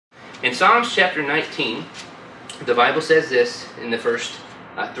In Psalms chapter 19, the Bible says this in the first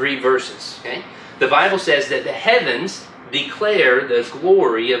 3 verses. Okay? The Bible says that the heavens declare the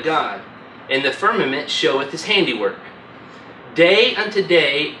glory of God, and the firmament showeth his handiwork. Day unto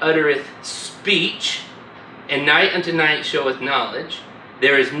day uttereth speech, and night unto night showeth knowledge.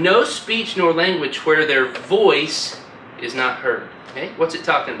 There is no speech nor language where their voice is not heard. Okay? What's it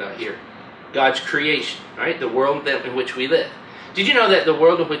talking about here? God's creation, right? The world in which we live. Did you know that the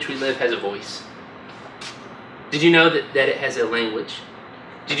world in which we live has a voice? Did you know that it has a language?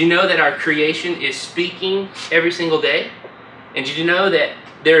 Did you know that our creation is speaking every single day? And did you know that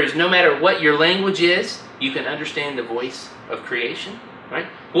there is, no matter what your language is, you can understand the voice of creation? Right?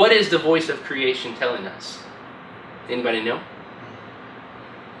 What is the voice of creation telling us? Anybody know?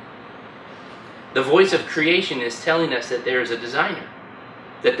 The voice of creation is telling us that there is a designer,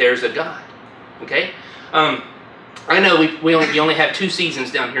 that there's a God. Okay? I know we only have 2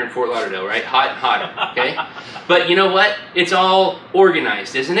 seasons down here in Fort Lauderdale, right? Hot and hotter. Okay? But you know what? It's all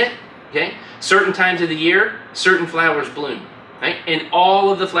organized, isn't it? Okay? Certain times of the year, certain flowers bloom. Right? And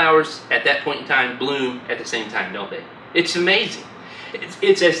all of the flowers at that point in time bloom at the same time, don't they? It's amazing.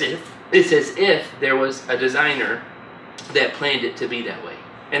 It's as if there was a designer that planned it to be that way.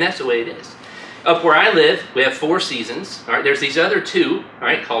 And that's the way it is. Up where I live, we have 4 seasons. All right, there's these other 2, all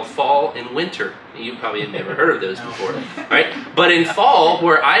right, called fall and winter. You probably have never heard of those before, right? But in fall,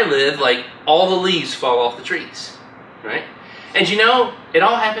 where I live, like, all the leaves fall off the trees, right? And you know, it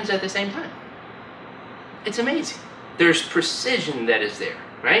all happens at the same time. It's amazing. There's precision that is there,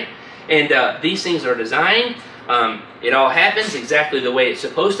 right? And these things are designed. It all happens exactly the way it's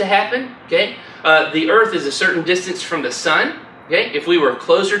supposed to happen, okay? The earth is a certain distance from the sun, okay? If we were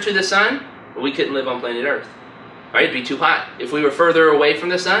closer to the sun, we couldn't live on planet Earth. Right? It'd be too hot. If we were further away from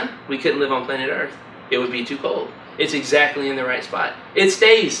the sun, we couldn't live on planet Earth. It would be too cold. It's exactly in the right spot. It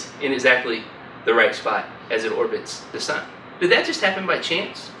stays in exactly the right spot as it orbits the sun. Did that just happen by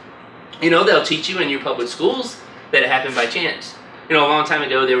chance? You know, they'll teach you in your public schools that it happened by chance. You know, a long time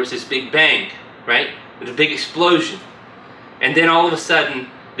ago there was this big bang, right? There was a big explosion. And then all of a sudden,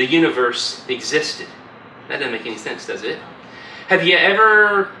 the universe existed. That doesn't make any sense, does it? Have you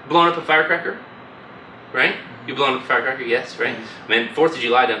ever blown up a firecracker? Right? You've blown up a firecracker, yes, right? I mean, 4th of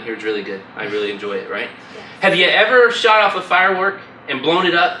July down here is really good. I really enjoy it, right? Yes. Have you ever shot off a firework and blown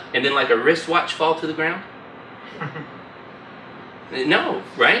it up and then like a wristwatch fall to the ground? No,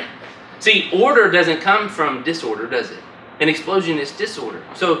 right? See, order doesn't come from disorder, does it? An explosion is disorder.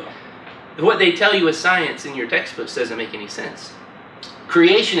 So what they tell you as science in your textbooks doesn't make any sense.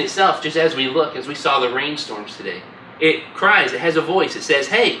 Creation itself, just as we look, as we saw the rainstorms today, it cries, it has a voice, it says,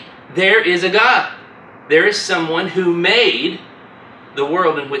 hey, there is a God. There is someone who made the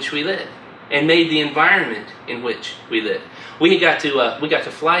world in which we live and made the environment in which we live. We got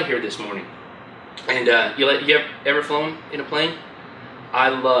to fly here this morning. And you ever flown in a plane? I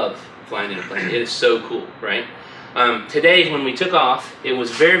love flying in a plane. It is so cool, right? Today when we took off, it was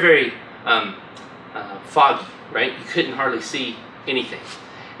very, very foggy, right? You couldn't hardly see anything.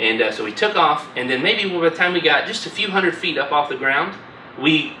 And so we took off, and then maybe by the time we got just a few hundred feet up off the ground,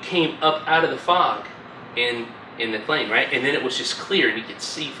 we came up out of the fog in the plane, right? And then it was just clear, and you could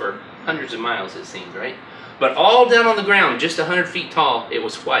see for hundreds of miles, it seemed, right? But all down on the ground, just 100 feet tall, it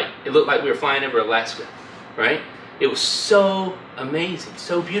was white. It looked like we were flying over Alaska, right? It was so amazing,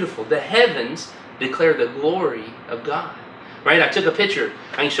 so beautiful. The heavens declare the glory of God. Right, I took a picture.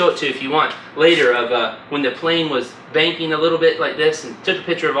 I can show it to you if you want later of when the plane was banking a little bit like this, and took a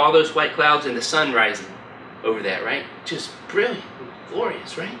picture of all those white clouds and the sun rising over that. Right, just brilliant,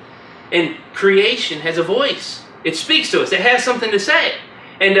 glorious. Right, and creation has a voice. It speaks to us. It has something to say.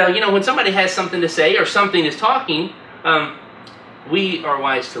 And you know, when somebody has something to say or something is talking, we are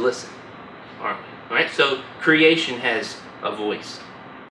wise to listen, aren't we? Right. So creation has a voice.